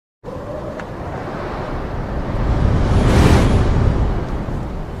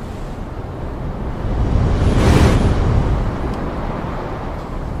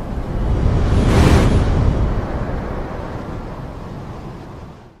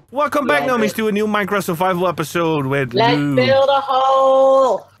Welcome back, Nomies, to a new Minecraft survival episode with Let's Lou. build a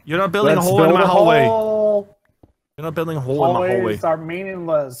hole! You're not building a hole in my hallway. You're not building a hole in my hallway. Hallways are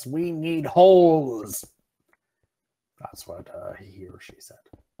meaningless. We need holes. That's what he or she said.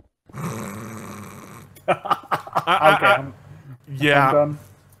 I'm done.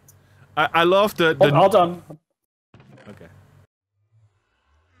 I love the all done. Okay.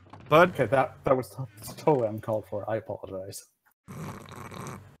 But Okay, that was totally uncalled for. I apologize.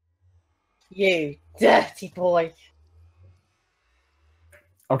 You dirty boy.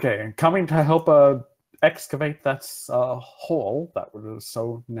 Okay, and coming to help excavate that hole that was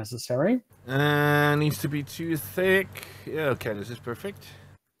so necessary. needs to be too thick. Yeah, okay, this is perfect.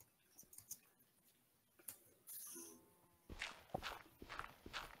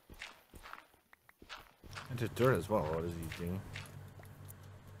 And the dirt as well. What is he doing?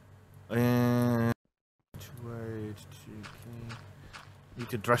 And need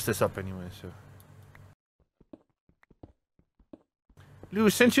to dress this up anyway, so. Lou,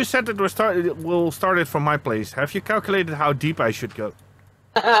 since you said that we'll start it from my place, have you calculated how deep I should go?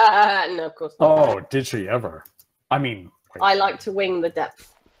 No, of course not. Oh, did she ever? I mean, wait. I like to wing the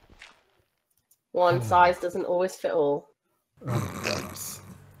depth. One size doesn't always fit all. Oh, goodness.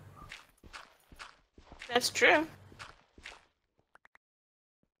 That's true.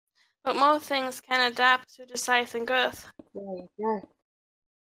 But most things can adapt to the size and girth. There you go.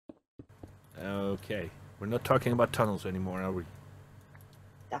 Okay, we're not talking about tunnels anymore, are we?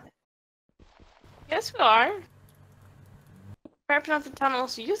 Damn it. Yes, we are. Perhaps not the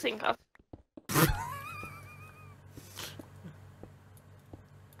tunnels you think of.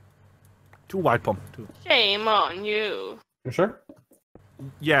 Too wide, Pom. Too. Shame on you. You sure?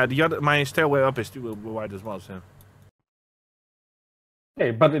 Yeah, my stairway up is too wide as well, so.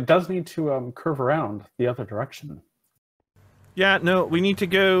 Hey, but it does need to curve around the other direction. Yeah, no, we need to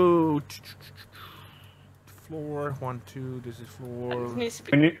go floor 1, 2. This is floor. It needs to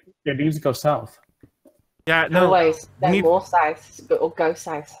be. It needs to go south. Yeah, no. Always. Then more south. Or go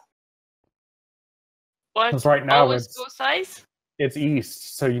south. What? Because right now Always go size? it's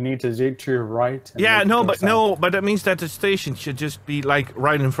east, so you need to dig to your right. And Yeah, then no, go but south. but that means that the station should just be like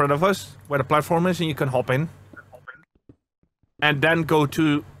right in front of us, where the platform is, and you can hop in, and then go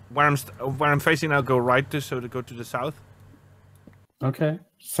to where I'm facing now. Go right to to go to the south. Okay,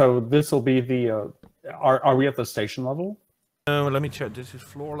 so this will be the. Are we at the station level? Let me check. This is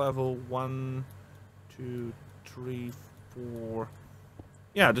floor level 1, 2, 3, 4.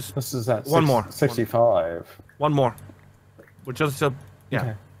 Yeah, this is at one more. 65. One more. We're just yeah.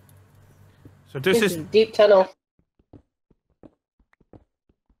 Okay. So this is a deep tunnel.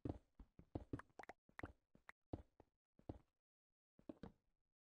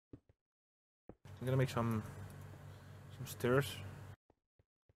 I'm gonna make some stairs.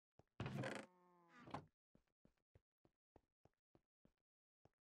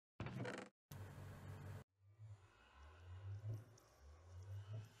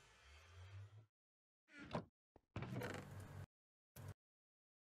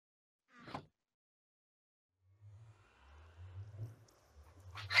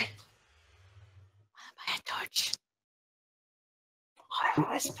 Buy a torch. I'm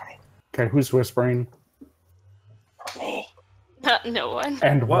whispering. Okay, who's whispering? Me. No one.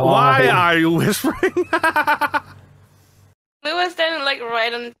 And Why are you whispering? Lou was then like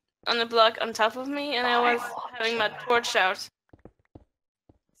right on the block on top of me, and I was having my torch out.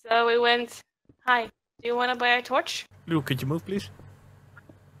 So we went, "Hi, do you want to buy a torch?" Lou, could you move, please?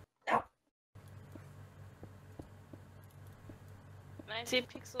 And I see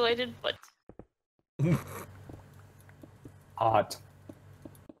pixelated butt. Hot.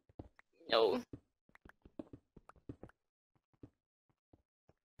 No.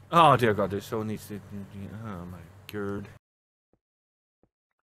 Oh dear God, this so needs to. Oh my God.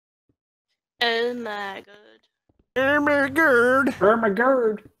 Oh my god. Oh my God. Oh my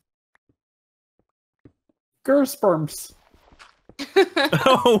god. Gersperms.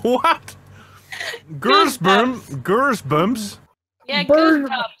 Oh what? Gersbums. Yeah, Bird-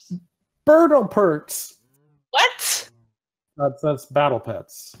 goosebumps. Birdleperts. What? That's battle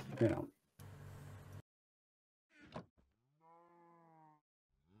pets, you know.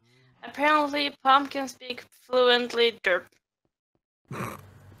 Apparently, pumpkins speak fluently derp.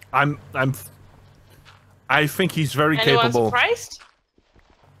 I think he's very Anyone capable. surprised?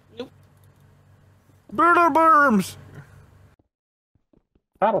 Nope. Birdleburms.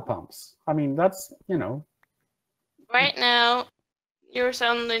 Battle pumps. I mean, that's, you know. Right now, you're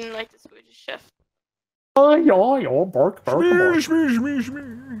sounding like the Swedish chef. Oh, yeah, bark, bark, bark.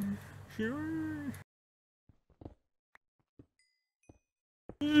 Shmee.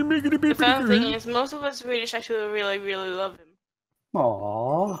 The fun thing is, most of us Swedish actually really, really love him.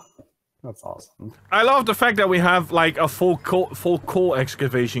 Aww. That's awesome. I love the fact that we have like a full coal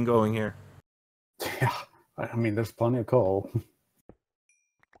excavation going here. Yeah. I mean, there's plenty of coal.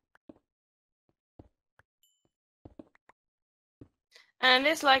 And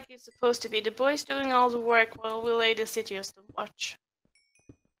it's like it's supposed to be the boys doing all the work while we ladies sit just to watch.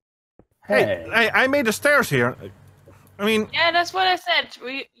 Hey, I made the stairs here. I mean... Yeah, that's what I said.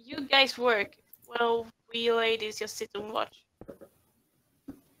 You guys work while we ladies just sit and watch.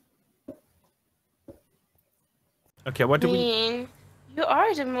 Okay, what do we... mean, you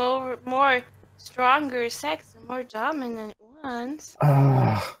are the more stronger sex and more dominant ones.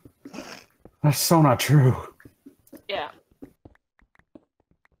 That's so not true. Yeah.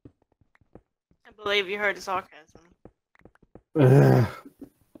 I believe you heard the sarcasm. Ugh.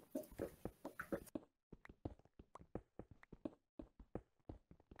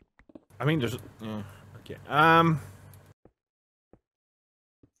 I mean, there's... Yeah, okay.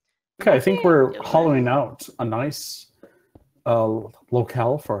 Okay, I think we're hollowing out a nice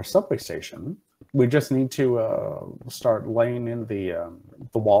locale for a subway station. We just need to start laying in the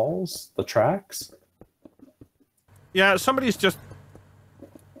walls, the tracks. Yeah, somebody's just...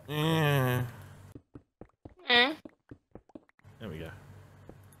 Eh? There we go.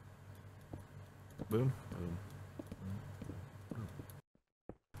 Boom, boom.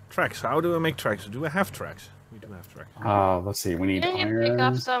 Tracks. How do I make tracks? Do I have tracks? We do have tracks. Let's see. We need Didn't you iron. pick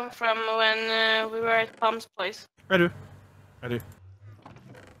up some from when we were at Tom's place? I do. I do.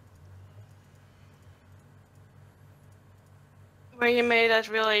 Where you made that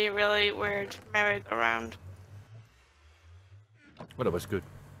really, really weird merry-go-round. Well, that was good.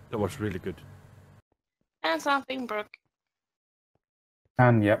 That was really good. And something broke.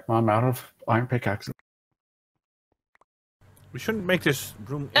 And yep, I'm out of iron pickaxes. We shouldn't make this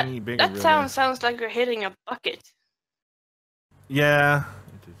room any bigger. That really. sounds like you're hitting a bucket. Yeah,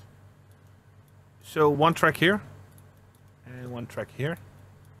 it is. So one track here, and one track here,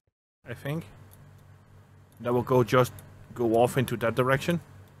 I think. That will go off into that direction.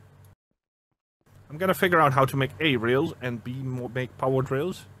 I'm gonna figure out how to make A rails and B make powered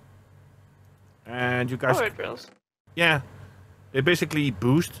rails. And you guys, Power drills. yeah, they basically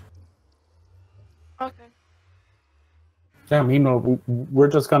boost. Okay. Yeah, meanwhile, we're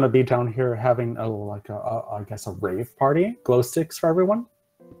just gonna be down here having I guess a rave party. Glow sticks for everyone.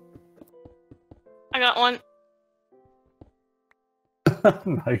 I got one.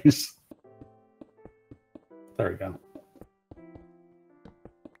 Nice. There we go.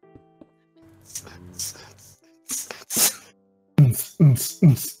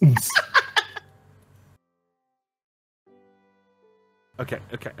 Okay,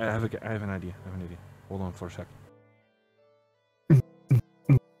 I have an idea. Hold on for a sec.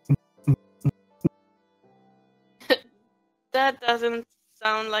 That doesn't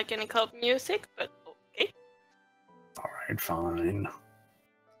sound like any club music, but okay. All right, fine.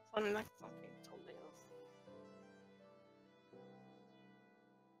 Sounding like something totally else.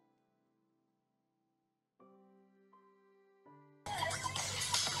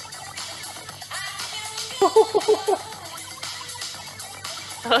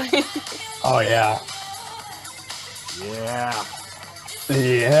 Oh yeah. Yeah.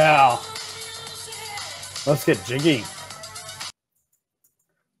 Yeah. Let's get jiggy.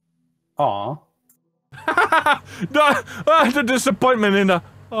 Aw. The disappointment in the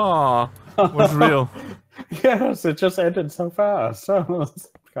was real. Yes, it just ended so fast. It's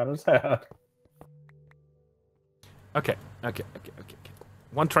kind of sad. Okay.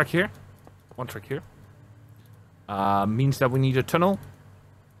 One track here. Means that we need a tunnel.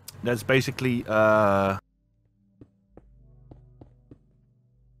 That's basically oh,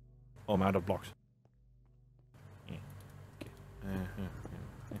 I'm out of blocks. Yeah. Okay.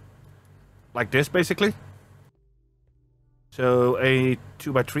 Like this, basically. So a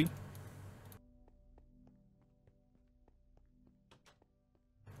 2x3.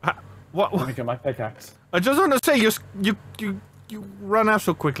 What? Let me get my pickaxe. I just want to say you run out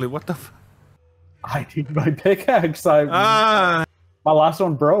so quickly. What the? I need my pickaxe. My last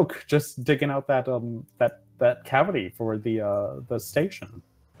one broke just digging out that that cavity for the station.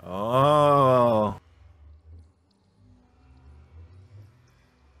 Oh.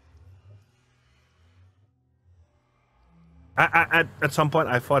 At some point,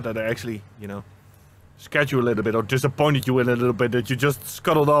 I thought that I actually, scared you a little bit or disappointed you in a little bit that you just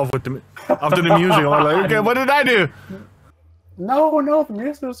scuttled off with the after the music. I'm like, okay, what did I do? No, the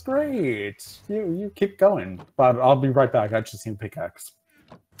music was great. You keep going, but I'll be right back. I just need pickaxe.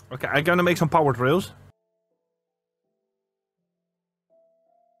 Okay, I'm gonna make some powered rails.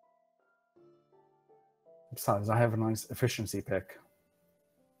 Besides, I have a nice efficiency pick.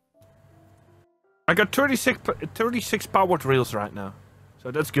 I got 36 powered rails right now,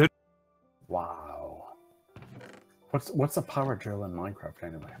 so that's good. Wow. What's a power drill in Minecraft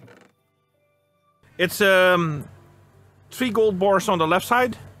anyway? It's 3 gold bars on the left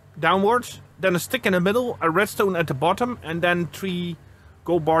side, downwards, then a stick in the middle, a redstone at the bottom, and then 3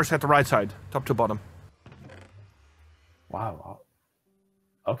 gold bars at the right side, top to bottom. Wow.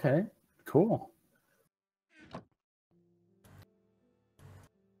 Okay, cool.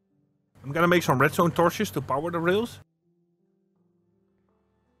 I'm gonna make some redstone torches to power the rails.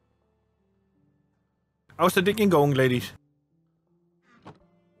 How's the digging going, ladies?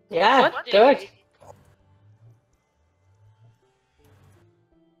 Yeah, What good.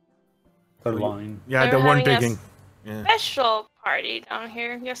 The line. Yeah, They're the one having a digging. Yeah. Special party down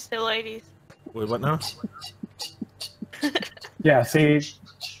here. Yes, the ladies. Wait, what now? Yeah, see,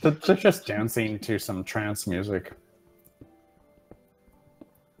 they're just dancing to some trance music.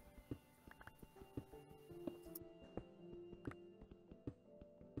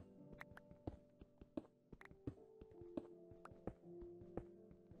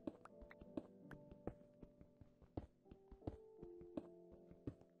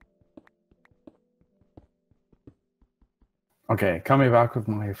 Okay, coming back with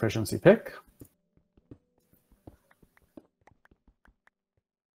my efficiency pick.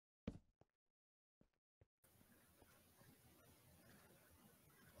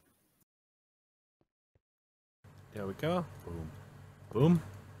 There we go. Boom. Boom.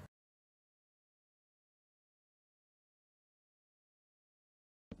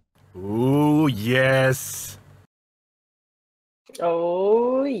 Ooh, yes.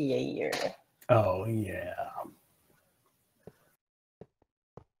 Oh, yeah. Oh, yeah.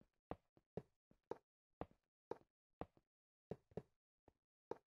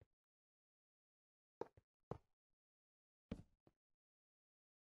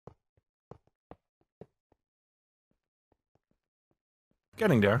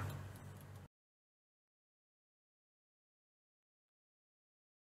 Getting there.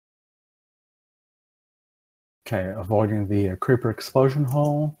 Okay, avoiding the creeper explosion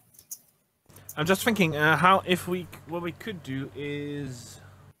hole. I'm just thinking how if we what we could do is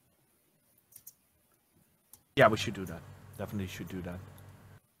yeah, we should do that. Definitely should do that.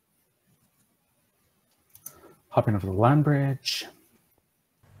 Hopping over the land bridge.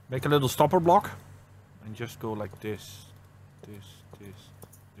 Make a little stopper block and just go like this, this,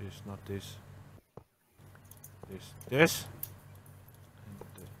 not this, this.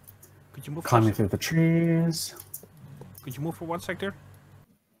 And, could you move? Climbing through the trees. Could you move for 1 sec there?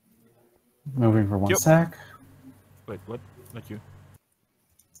 Moving for one Yep. sec. Wait, what? Not you.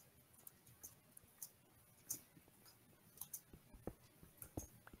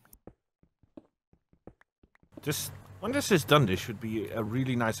 This when this is done, this should be a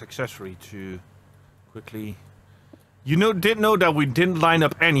really nice accessory to quickly. You did know that we didn't line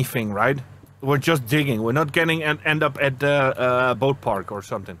up anything, right? We're just digging. We're not getting and end up at the boat park or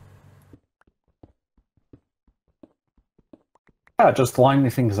something. Yeah, just lining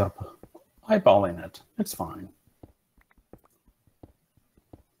things up. Eyeballing it. It's fine.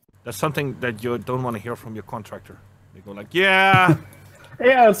 That's something that you don't want to hear from your contractor. They go like, yeah.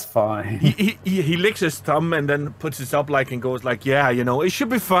 Yeah, it's fine. he licks his thumb and then puts his up like and goes like, yeah, it should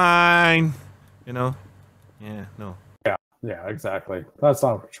be fine. Yeah, no. Yeah, exactly. That's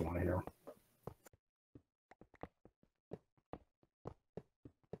not what you want to hear.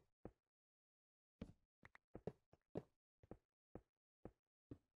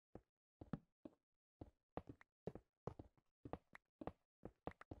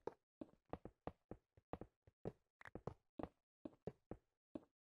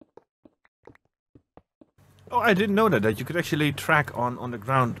 Oh, I didn't know that you could actually track on the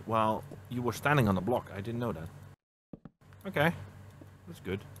ground while you were standing on the block. I didn't know that. Okay, that's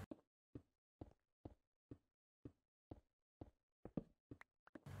good.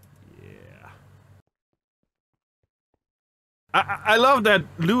 Yeah. I love that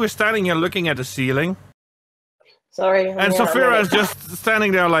Lou is standing here looking at the ceiling. Sorry. And Sophia is just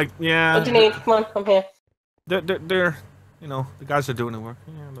standing there like, yeah. What do you need? Come on, come here. They're the guys are doing the work.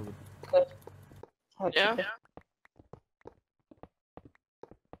 Yeah, I love it. Good. Yeah.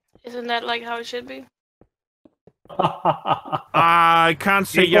 Isn't that like how it should be? I can't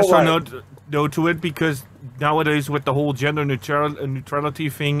say Equal yes or right. no to it because nowadays with the whole gender neutrality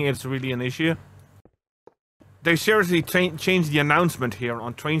thing, it's really an issue. They seriously changed the announcement here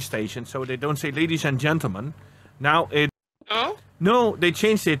on train stations, so they don't say "ladies and gentlemen." Now Oh? no, they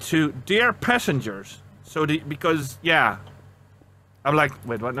changed it to "dear passengers." So because yeah, I'm like,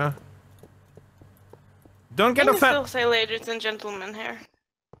 wait, what now? Don't get You can offended. still say ladies and gentlemen here.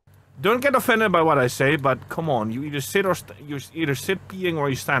 Don't get offended by what I say, but come on, you either sit or you either sit peeing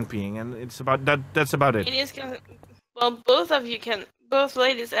or you stand peeing, and it's about that. That's about it. Ladies can, well, both of you can, both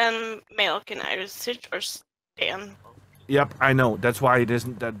ladies and male can either sit or stand. Yep, I know. That's why it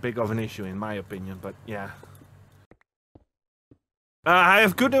isn't that big of an issue, in my opinion. But yeah, I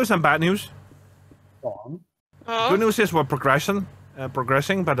have good news and bad news. Go on. Oh, Good news is we're progressing,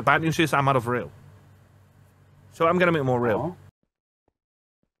 but the bad news is I'm out of rail. So I'm gonna make more rail. Aw.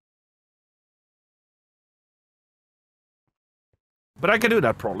 But I can do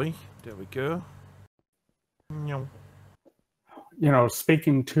that probably. There we go. No. You know,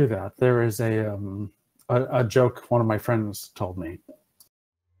 speaking to that, there is a joke one of my friends told me.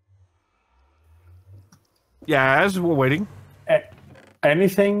 Yeah, as we're waiting.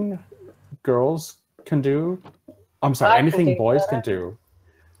 Anything girls can do, I'm sorry, I can anything do boys better. can do,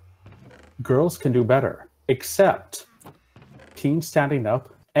 girls can do better, except teens standing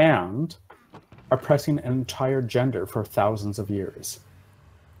up and oppressing an entire gender for thousands of years.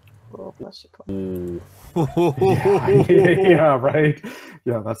 Oh, bless you. Yeah, right.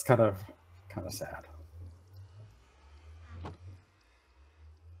 Yeah, that's kind of sad.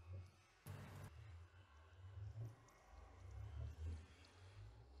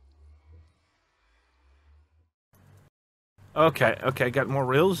 Okay, got more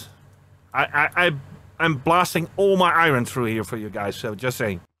rails. I'm blasting all my iron through here for you guys. So just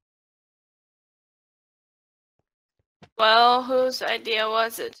saying. well, whose idea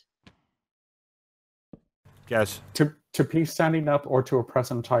was it? Guess. To be standing up or to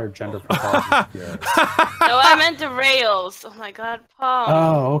oppress an entire gender for thousands of years. No, I meant the rails. Oh my god, Paul.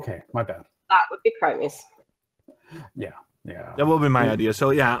 Oh, okay, my bad. That would be chromeehs. Yeah. That will be my idea. So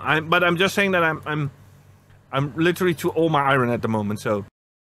yeah, I'm just saying that I'm literally to all my iron at the moment. So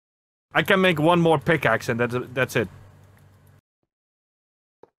I can make one more pickaxe and that's it.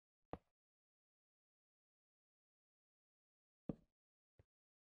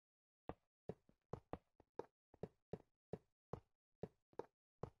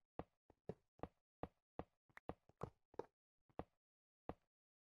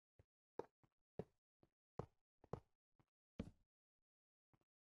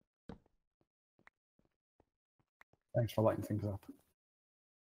 Thanks for lighting things up.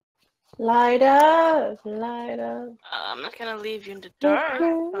 Light up, light up. I'm not gonna leave you in the dark.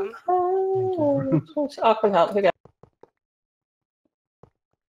 I'll come help. Here we go.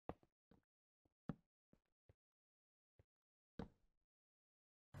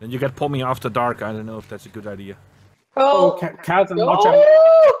 Then you get pull me after dark. I don't know if that's a good idea. Oh, Kazan, watch out.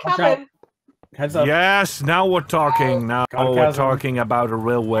 Oh, Watch Kevin. Heads up. Yes, now we're talking. Now Got we're chasm. talking about a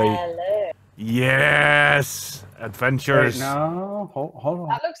railway. Hello. Yes, Wait, adventures. no, hold on.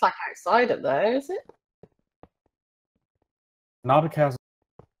 That looks like outside up there, is it? Not a chasm.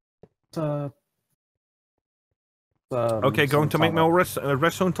 Okay, going to some make tunnel. more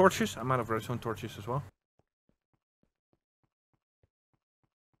redstone torches. I'm out of redstone torches as well.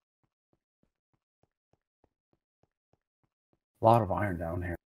 A lot of iron down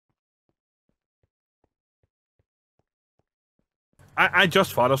here. I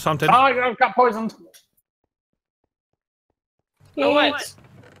just thought of something. Oh, I got poisoned. Oh, what?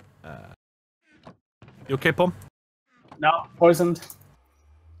 You okay, Pom? No, poisoned.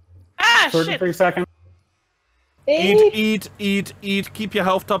 Ah, shit! 33 seconds. Eat. Keep your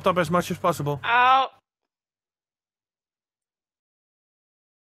health topped up as much as possible. Ow.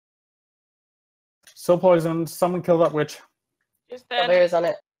 Still poisoned. Someone kill that witch. Just There dead. is on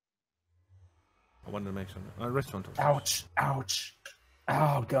it. I wanted to make some redstone torches. Ouch. Ouch.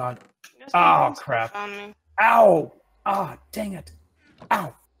 Oh, God. Just Oh, one crap. on me. Ow. Ah, dang it.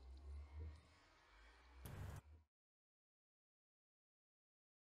 Ow.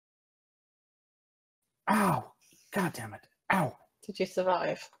 Ow. God damn it. Ow. Did you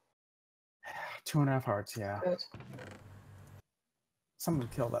survive? 2.5 hearts, yeah. Good. Someone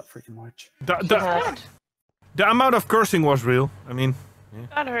kill that freaking witch. Yeah. The amount of cursing was real. I mean,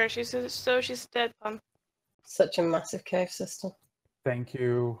 Got her. She's dead, Pom. Such a massive cave system. Thank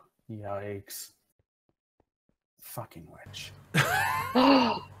you. Yikes. Fucking witch.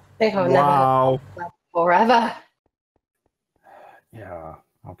 They have never wow. had that forever. Yeah.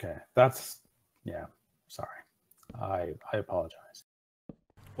 Okay. That's, yeah. Sorry. I apologize.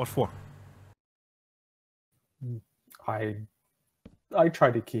 What for? I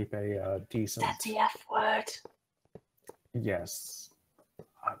try to keep a decent. That's the F word. Yes.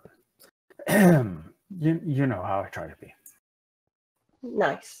 You know how I try to be.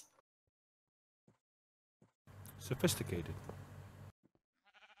 Nice. Sophisticated.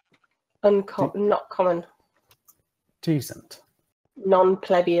 Not common. decent.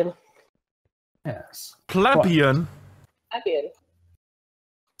 Non-plebeian. Yes. Plebeian. Plebeian.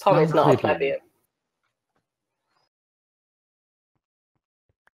 Tommy's not a Non-plebeian. plebeian.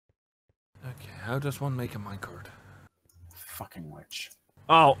 Okay, how does one make a minecart? Fucking witch.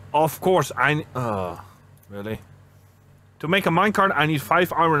 Oh, of course, really? To make a minecart, I need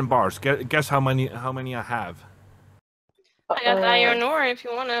 5 iron bars. Guess how many I have? I got iron ore if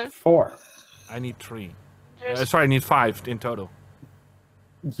you wanna. 4. I need 3. There's Sorry, I need 5 in total.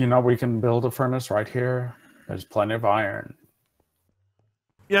 You know, we can build a furnace right here. There's plenty of iron.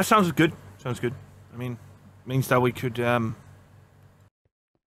 Yeah, sounds good. Sounds good. I mean, means that we could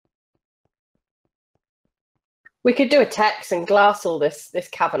We could do a text and glass all this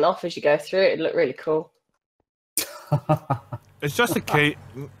cavern off as you go through it. It'd look really cool. It's just a cave.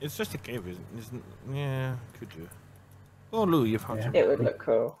 It's just a cave, isn't it? Yeah, could do. Oh, Lou, you found some. It would look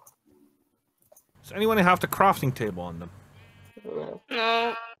cool. Does anyone have the crafting table on them? No.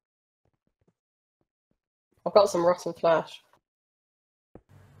 no. I've got some rotten flesh.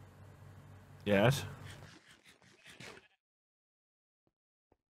 Yes.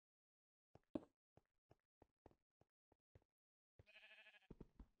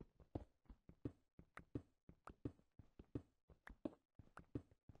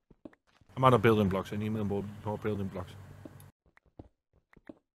 I'm out of building blocks. I need more building blocks.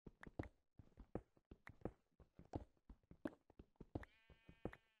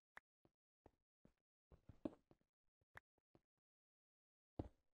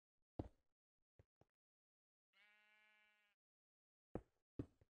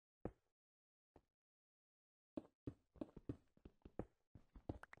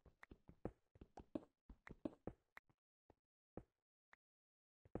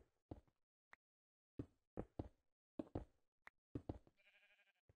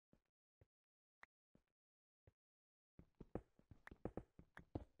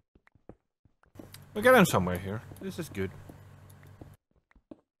 We're getting somewhere here. This is good.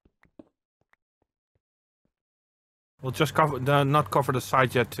 We'll just not cover the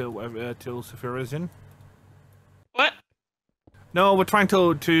side yet till Saphira is in. What? No, we're trying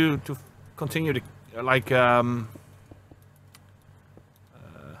to continue to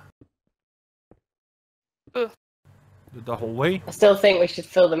the whole way. I still think we should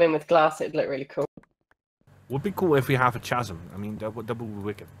fill them in with glass. It'd look really cool. Would be cool if we have a chasm. I mean, that would be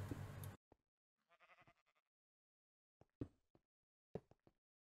wicked.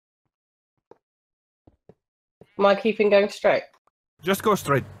 Am I keeping going straight? Just go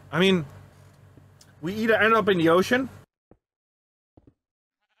straight. I mean, we either end up in the ocean.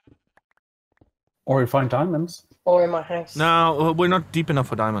 Or we find diamonds. Or in my house? No, we're not deep enough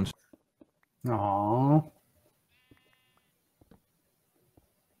for diamonds. Aww.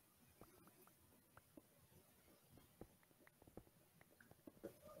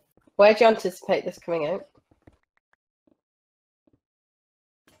 Where do you anticipate this coming out?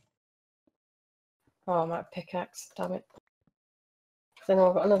 Oh, I might have pickaxe. Damn it. Has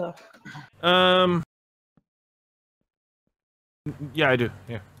anyone got another? Yeah, I do.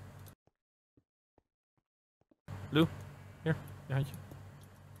 Here. Lou, here, behind you.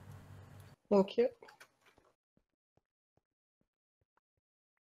 Thank you.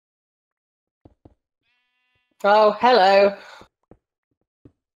 Oh, hello.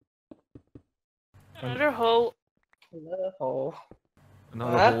 Another hole. Another hole.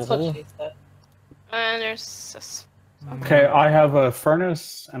 Another That's hole. what she said. And there's this. Okay, I have a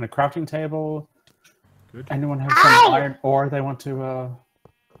furnace and a crafting table. Good. Anyone have some iron ore they want to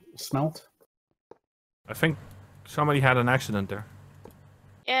smelt? I think somebody had an accident there.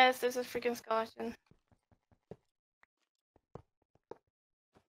 Yes, there's a freaking skeleton.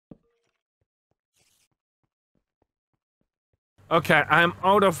 Okay, I'm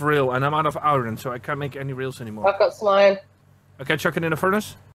out of rail and I'm out of iron, so I can't make any rails anymore. I've got some iron. Okay, chuck it in the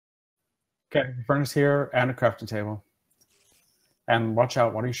furnace. Okay, furnace here and a crafting table. And watch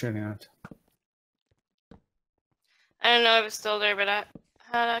out, what are you shooting at? I don't know if it's still there, but I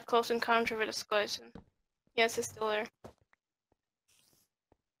had a close encounter with a skeleton. Yes, it's still there.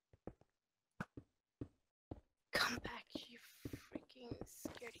 Come back, you freaking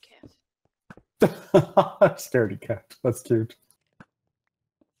scaredy cat. Scaredy cat, that's cute.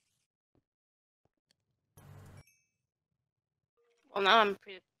 Well, now I'm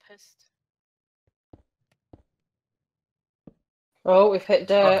pretty pissed. Oh, we've hit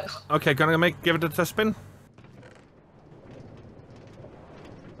dirt. Okay, gonna give it a test spin.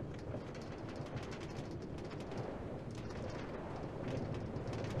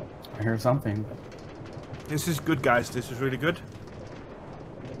 I hear something. This is good, guys. This is really good.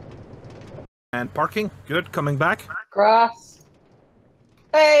 And parking. Good. Coming back. Grass.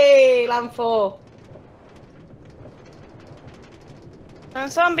 Hey, landfall. A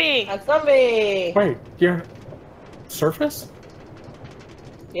zombie! A zombie. Wait, you're surface?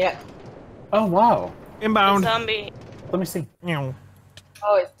 Yeah. Oh wow. A Inbound. zombie. Let me see. Meow.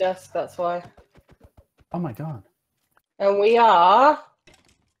 Oh, it's dusk, that's why. Oh my god. And we are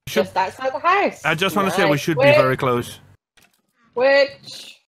Should- just outside the house. I just want to say we should be very close.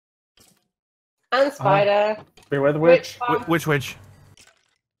 Witch. And spider. Beware the witch. bomb. Which witch?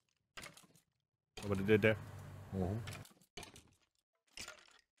 What it did there? Oh.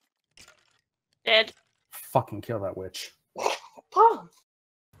 Dead. Fucking kill that witch. Bomb.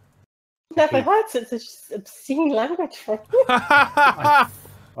 Never Okay. heard such obscene language from you. I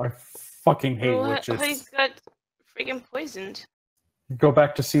fucking hate Oh, witches. he's got freaking poisoned. Go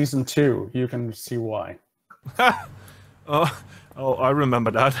back to season 2. You can see why. oh, I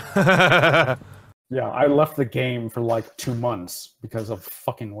remember that. Yeah, I left the game for like 2 months because of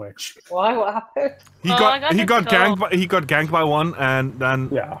fucking witch. Why? What happened? he Oh, I got got he the got skull. ganked by one, and then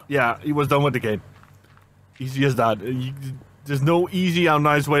Yeah. he was done with the game. Easy as that. There's no easy or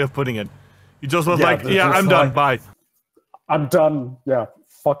nice way of putting it. He just was Yeah, like, there's yeah, just I'm done. like- Bye. I'm done. Yeah,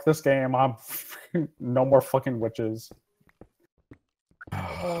 fuck this game. I'm no more fucking witches.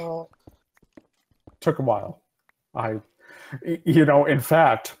 Oh. Took a while. You know, in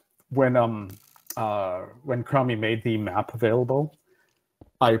fact, when chromeeh made the map available,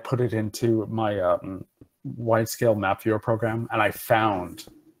 I put it into my wide-scale map viewer program, and I found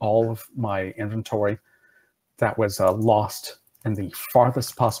all of my inventory that was lost in the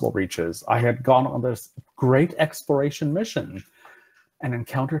farthest possible reaches. I had gone on this great exploration mission and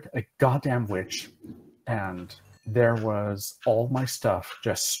encountered a goddamn witch, and there was all my stuff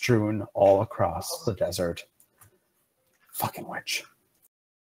just strewn all across the desert. Fucking witch.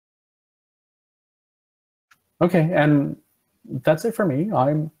 Okay, and that's it for me.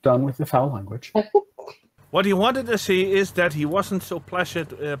 I'm done with the foul language. What he wanted to see is that he wasn't so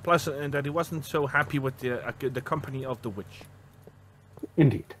pleasant, and that he wasn't so happy with the company of the witch.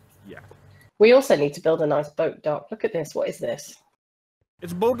 Indeed. Yeah. We also need to build a nice boat dock. Look at this. What is this?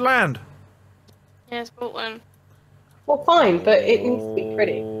 It's boat land. Yes, but one. Well, fine, but it needs to be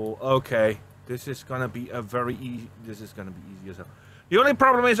pretty. Oh, okay. This is gonna be a very easy. This is gonna be easy as hell. The only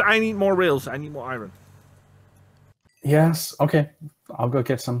problem is I need more rails. I need more iron. Yes, okay. I'll go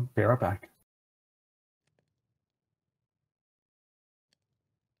get some. Be right back.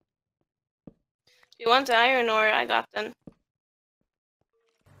 Do you want the iron ore? I got them.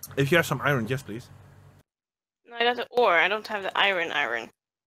 If you have some iron, yes, please. No, I got the ore. I don't have the iron. Where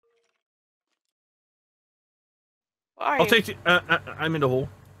are I'll you? take the. I'm in the hole.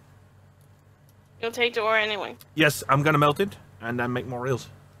 You'll take the ore anyway. Yes, I'm gonna melt it and then make more rails.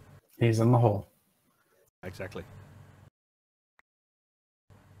 He's in the hole. Exactly.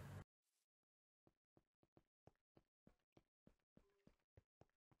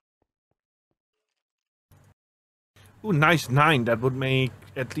 Ooh, nice 9. That would make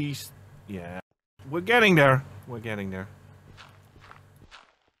at least. Yeah. We're getting there. We're getting there.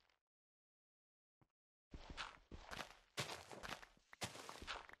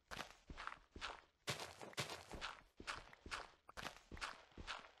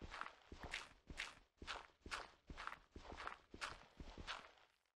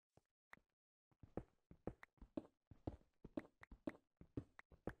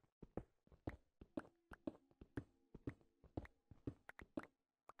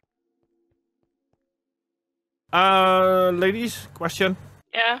 Ladies, question.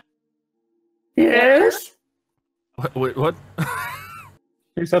 Yeah. Yes? Wait, what?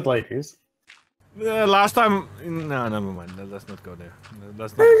 You said ladies. Last time. No, never mind. Let's not go there.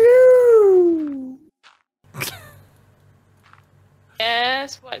 Let's not.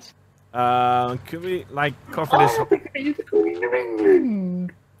 Yes. What? Could we like cover this? He's the Queen of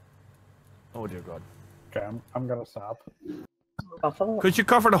England. Oh dear God. Okay, I'm gonna stop. Could you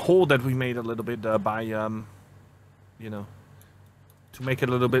cover the hole that we made a little bit by you know, to make it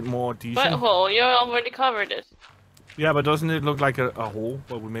a little bit more decent? Butthole. You already covered it. Yeah, but doesn't it look like a hole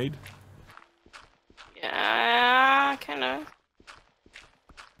what we made? Yeah, kind of.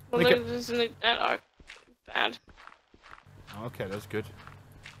 Well, Like look, doesn't look that bad. Okay, that's good.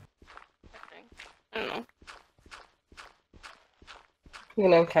 I think. I don't know. You're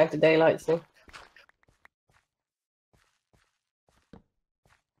going to encounter daylight soon.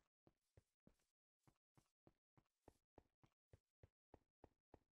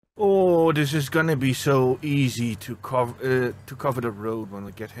 Oh, this is gonna be so easy to cover the road when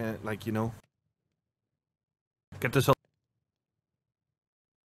we get here. Like, you know, get this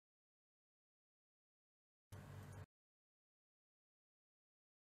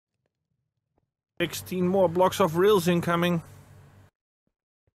 16 more blocks of rails incoming.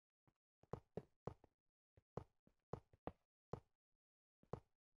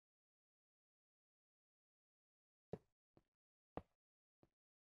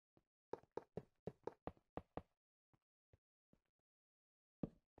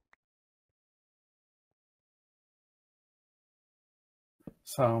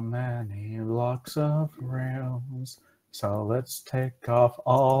 So many blocks of rails. So let's take off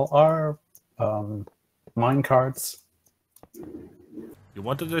all our mine carts. You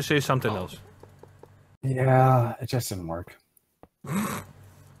wanted to say something else. Yeah, it just didn't work. I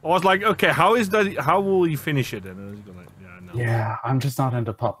was like, okay, how is that? How will you finish it? And I was gonna, yeah, no. Yeah, I'm just not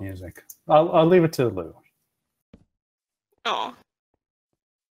into pop music. I'll leave it to Lou. Oh.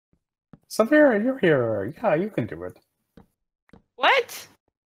 Savira, you're here. Yeah, you can do it. What?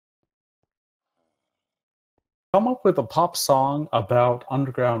 Come up with a pop song about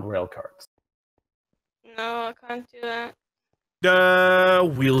underground rail cars. No, I can't do that.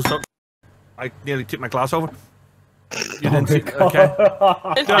 The wheels up. I nearly tipped my glass over. You didn't see. Okay.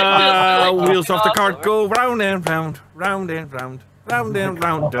 The wheels of the cart go round and round, round and round, round and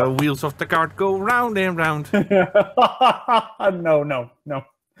round. The wheels of the cart go round and round. No.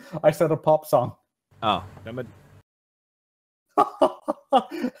 I said a pop song. Oh, damn it.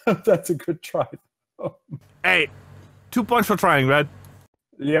 That's a good try. Hey, 2 points for trying, Red.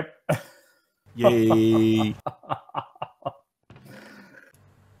 Yep. Yay.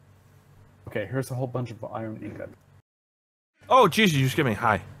 Okay, here's a whole bunch of iron ingot. Oh, Jesus, you just give me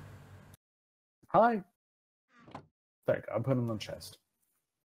hi. Hi. There you go. I'll put them in the chest.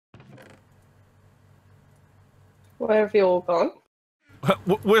 Where have you all gone?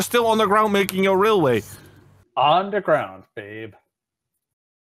 We're still on the ground making a railway. Underground, babe.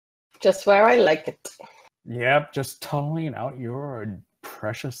 Just where I like it. Yep, just tunneling out your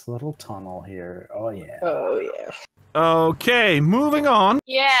precious little tunnel here. Oh, yeah. Oh, yeah. Okay, moving on.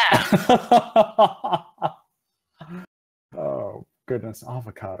 Yeah. Oh, goodness.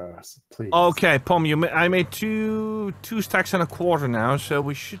 Avocados, please. Okay, Pom, I made two stacks and a quarter now, so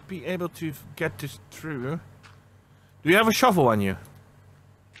we should be able to get this through. Do you have a shovel on you?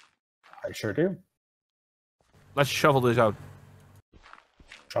 I sure do. Let's shovel this out.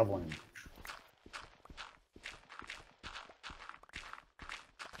 Shoveling.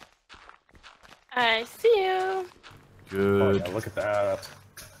 I see you. Oh, Good. yeah, look at that.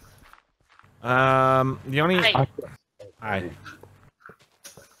 The only... Hi. Hi.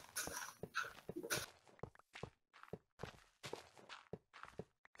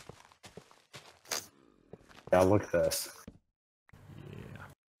 Yeah, look at this. Yeah.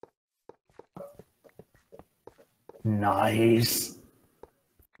 Nice.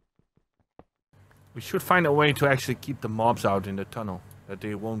 We should find a way to actually keep the mobs out in the tunnel, that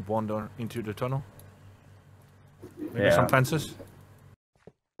they won't wander into the tunnel. Maybe Yeah. some fences.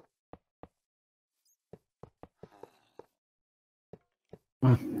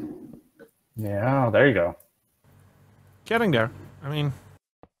 Yeah, there you go. Getting there. I mean,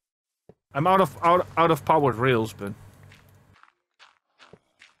 I'm out of powered rails, but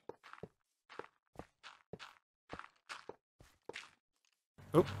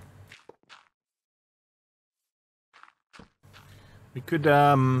oh, we could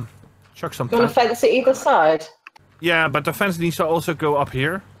chuck some. You want a fence at either side? Yeah, but the fence needs to also go up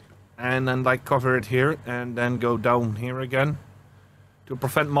here, and then like cover it here, and then go down here again, to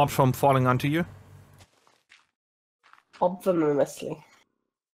prevent mobs from falling onto you. Obviously.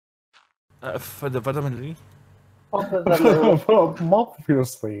 For the vitamin.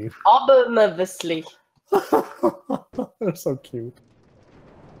 Obviously. Obviously. They're so cute.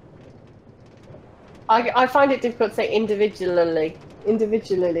 I find it difficult to say individually.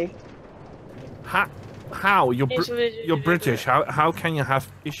 Individually. How? You're British. How can you have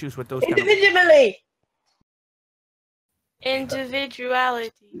issues with those? Individually.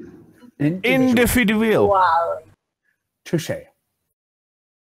 Individuality. Individual. Wow. Touche.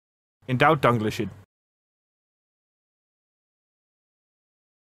 In doubt, English it.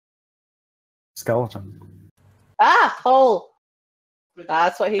 Skeleton. Ah, hole.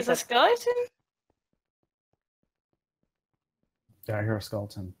 That's what he Is a said. skeleton? Yeah, I hear a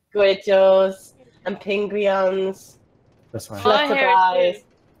skeleton. Guajos and penguins. This way. Oh, I hear it Flutterflies. too.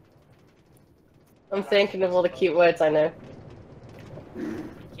 I'm thinking of all the cute words I know.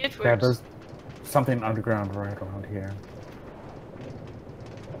 Cute Yeah, words. there's something underground right around here.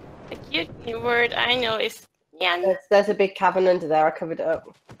 A cute new word I know is yan. There's a big cavern under there. I covered it up.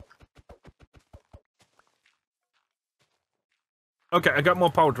 Okay, I got more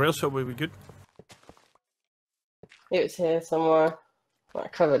powered rails, so we'll be good. It was here somewhere. I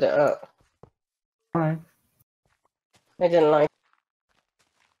covered it up. Alright. I didn't like.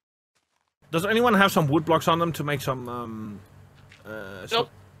 Does anyone have some wood blocks on them to make some? Nope.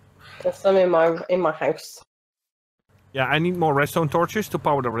 There's some in my house. Yeah, I need more redstone torches to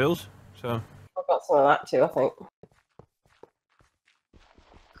power the rails. So I've got some of that too, I think.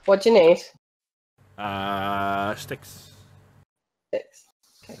 What do you need? sticks. 6.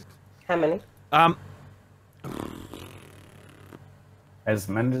 Okay. How many? As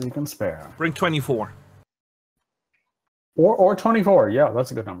many as you can spare. Bring 24. Or 24. Yeah,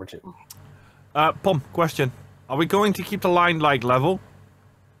 that's a good number too. Pom, question. Are we going to keep the line like level?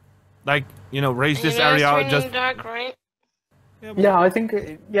 Like, you know, raise this You know, it's area turning just. dark, right? Yeah, I think,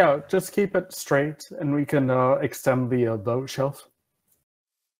 yeah, just keep it straight and we can extend the boat shelf.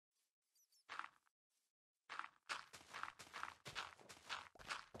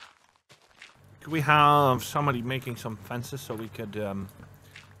 Could we have somebody making some fences so we could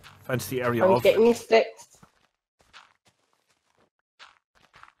fence the area I'm off? getting you sticks.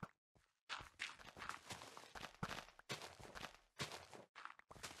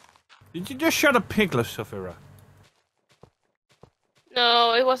 Did you just shut a piglet, Saphira?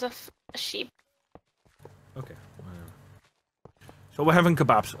 No, it was a sheep. Okay. So we're having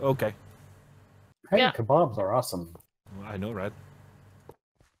kebabs. Okay. Hey, Yeah. kebabs are awesome. Well, I know, right?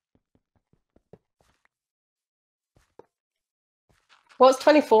 What's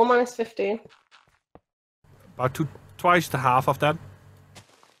 24 minus 15? About twice the half of that.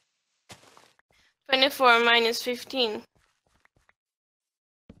 24 minus 15.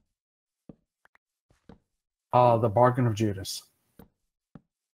 The bargain of Judas.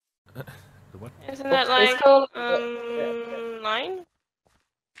 The what? Isn't that It's like called- 9?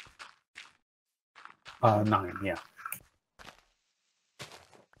 9, yeah.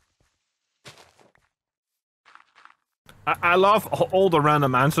 I love all the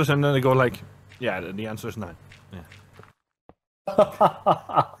random answers, and then they go like, yeah, the answer is 9. Yeah.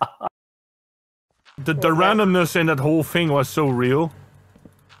 The randomness in that whole thing was so real.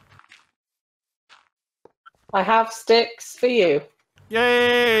 I have sticks for you.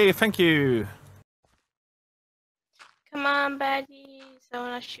 Yay! Thank you. Come on, baddies. I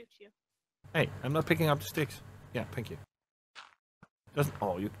wanna shoot you. Hey, I'm not picking up the sticks. Yeah, thank you. Doesn't.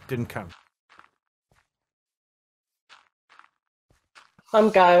 Oh, you didn't count. I'm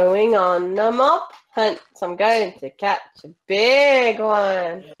going on a mop hunt. So I'm going to catch a big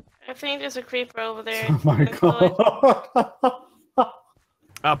one. I think there's a creeper over there. Oh my I saw it.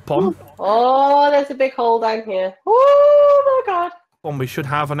 god. Pom. Oh, there's a big hole down here. Oh my god. Pom, we should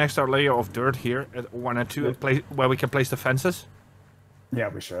have an extra layer of dirt here at 1 and 2 where we can place the fences. Yeah,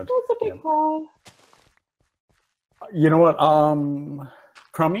 we should. There's a big hole. You know what,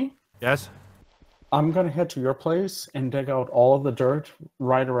 Chromeeh? Yes. I'm gonna head to your place and dig out all of the dirt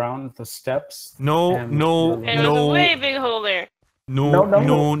right around the steps. No, and no, the- And there's a way big hole there. No, No,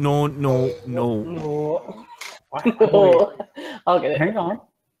 no, no, no, no, no. No. Wait, I'll get it. hang on.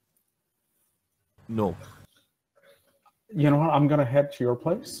 No. You know what? I'm gonna head to your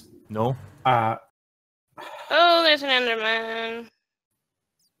place. No. Oh, there's an Enderman.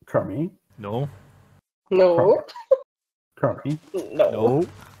 Chromeeh. No. No. Chromeeh. No. No.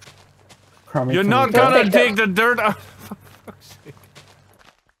 Chromeeh. You're can not we- gonna Don't dig the dirt out. For fuck's sake.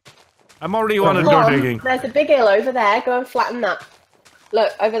 I'm already on a dirt Mom, digging. there's a big hill over there. Go and flatten that.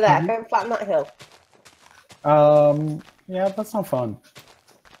 Look, over there. Mhm. Go and flatten that hill. Yeah, that's not fun.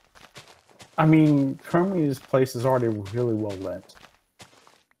 I mean, Chromeeh's place is already really well lit.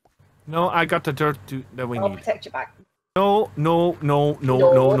 No, I got the dirt that we I'll need. protect your back. No, no, no, no,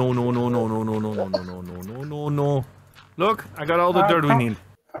 no, no, no, no, no, no, no, no, no, no, no, no, no, no, no. Look, I got all the dirt we need.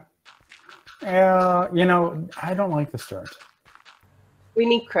 You know, I don't like this dirt. We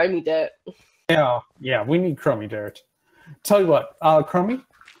need Chromeeh dirt. Yeah, we need Chromeeh dirt. Tell you what, Chromeeh,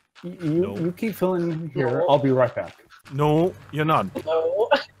 No. you keep filling in here. No. I'll be right back. No, you're not. No.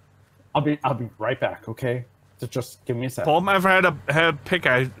 I'll be right back. Okay, just give me a sec. Paul ever had a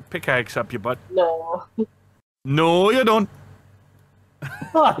pickaxe up your butt? No. No, you don't.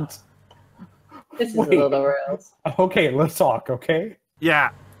 What? This is Wait. a lot of rails. Okay, let's talk. Okay. Yeah.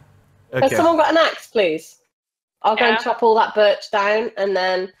 Has Okay. someone got an axe, please? I'll go and Yeah. chop all that birch down, and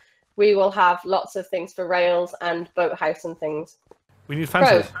then we will have lots of things for rails and boathouse and things. We need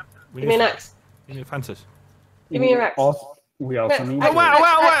fences. We Give me need, an axe. we need fences. Give me your axe. We also need. Oh, wow,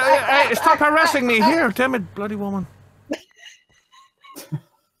 wow, wow. Hey, stop harassing me here. Damn it, bloody woman.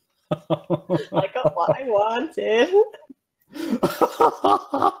 I got what I wanted.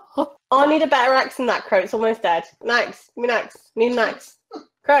 Oh, I need a better axe than that, Crow. It's almost dead. An axe. Give me an axe. Need an axe.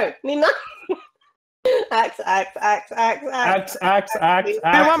 Crow, need an axe. Axe, axe, axe, axe, axe. Axe.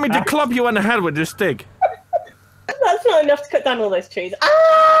 They want me to club you on the head with this stick. That's not enough to cut down all those trees.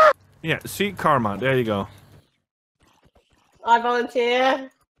 Ah! Yeah, see, karma. There you go. I volunteer.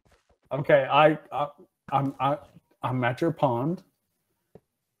 Okay, I'm at your pond.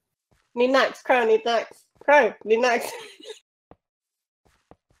 Need next. Crow, need next. Crow, need next.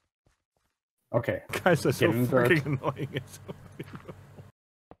 Okay. Guys are so Getting freaking annoying. It's so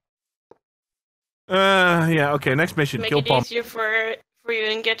yeah, okay, next mission. Make Kill it Pom. easier for you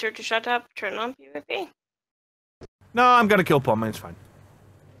and get her to shut up, turn on PvP. No, I'm gonna kill Pom, it's fine.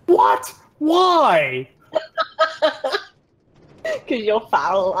 What? Why? Because you're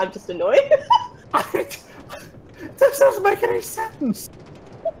foul, I'm just annoyed. This doesn't make any sense.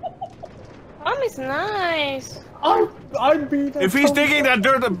 Pom is nice. I'd be the If he's digging that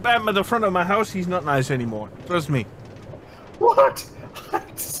dirt at the front of my house, he's not nice anymore. Trust me. What? I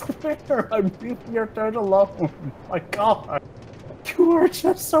swear, I'm leaving your dirt alone. My God. You are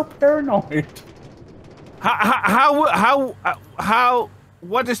just so paranoid. How,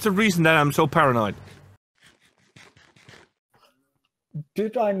 what is the reason that I'm so paranoid?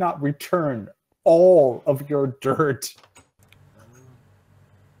 Did I not return all of your dirt?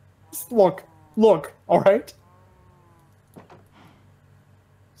 Look, all right?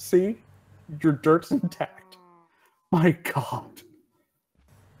 See? Your dirt's intact. My God.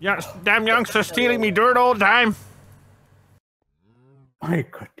 Yeah, damn youngster stealing me dirt all the time. My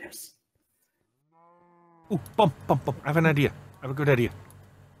goodness. Ooh, Pom. I have an idea. I have a good idea.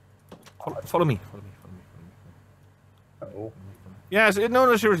 Follow me. Oh. Yes,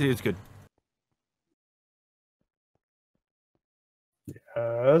 no, seriously, it's good.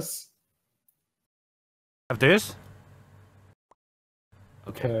 Yes. Have this.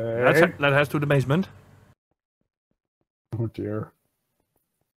 Okay. That has to the basement. Oh dear.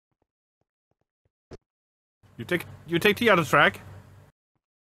 You take the other track.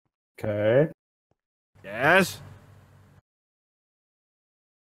 Okay. Yes.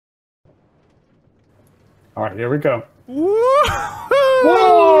 All right, here we go. Whoa!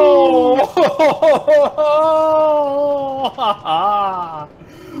 Whoa!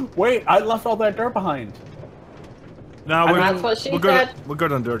 Wait, I left all that dirt behind. No, That's what she we're said. good. We're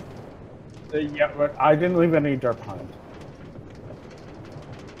good on dirt. Yeah, but I didn't leave any dirt behind.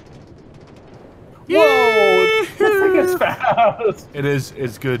 Whoa! This thing is fast. It is.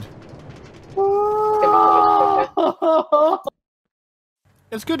 It's good.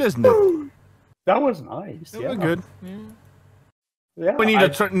 It's good, isn't it? That was nice. Yeah, We're good. Yeah. We need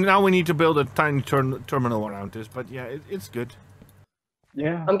now we need to build a tiny terminal around this, but yeah, it's good.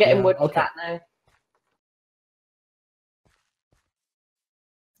 Yeah. I'm getting yeah, wood for okay. that now.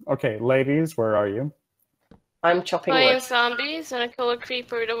 Okay, ladies, where are you? I'm chopping Playing wood. zombies and I killed a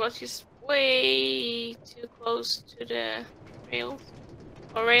creeper that was just way too close to the rails.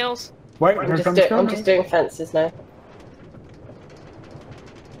 Or rails. Wait, I'm here just, comes I'm just doing fences now.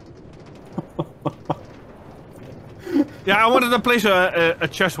 Yeah, I wanted to place a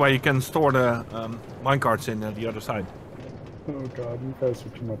chest where you can store the minecarts in the other side. Oh God, you guys are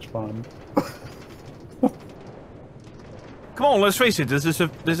too much fun. Come on, let's face it. This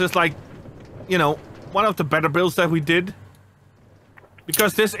is like, you know, one of the better builds that we did.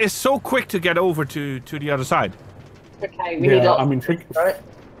 Because this is so quick to get over to the other side. Okay, we need lots. I mean, right?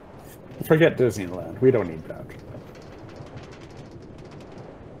 forget Disneyland. We don't need that.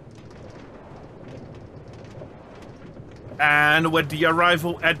 And with the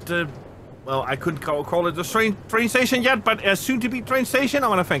arrival at the, well, I couldn't call it the train station yet, but a soon-to-be train station, I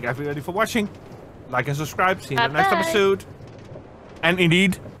want to thank everybody for watching. Like and subscribe. See you in the next episode. And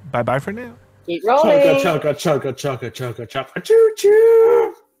indeed, bye-bye for now. Keep rolling. Chugga, chugga, chugga, chugga, chugga, chugga,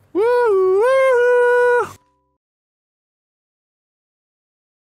 choo-choo! Woo!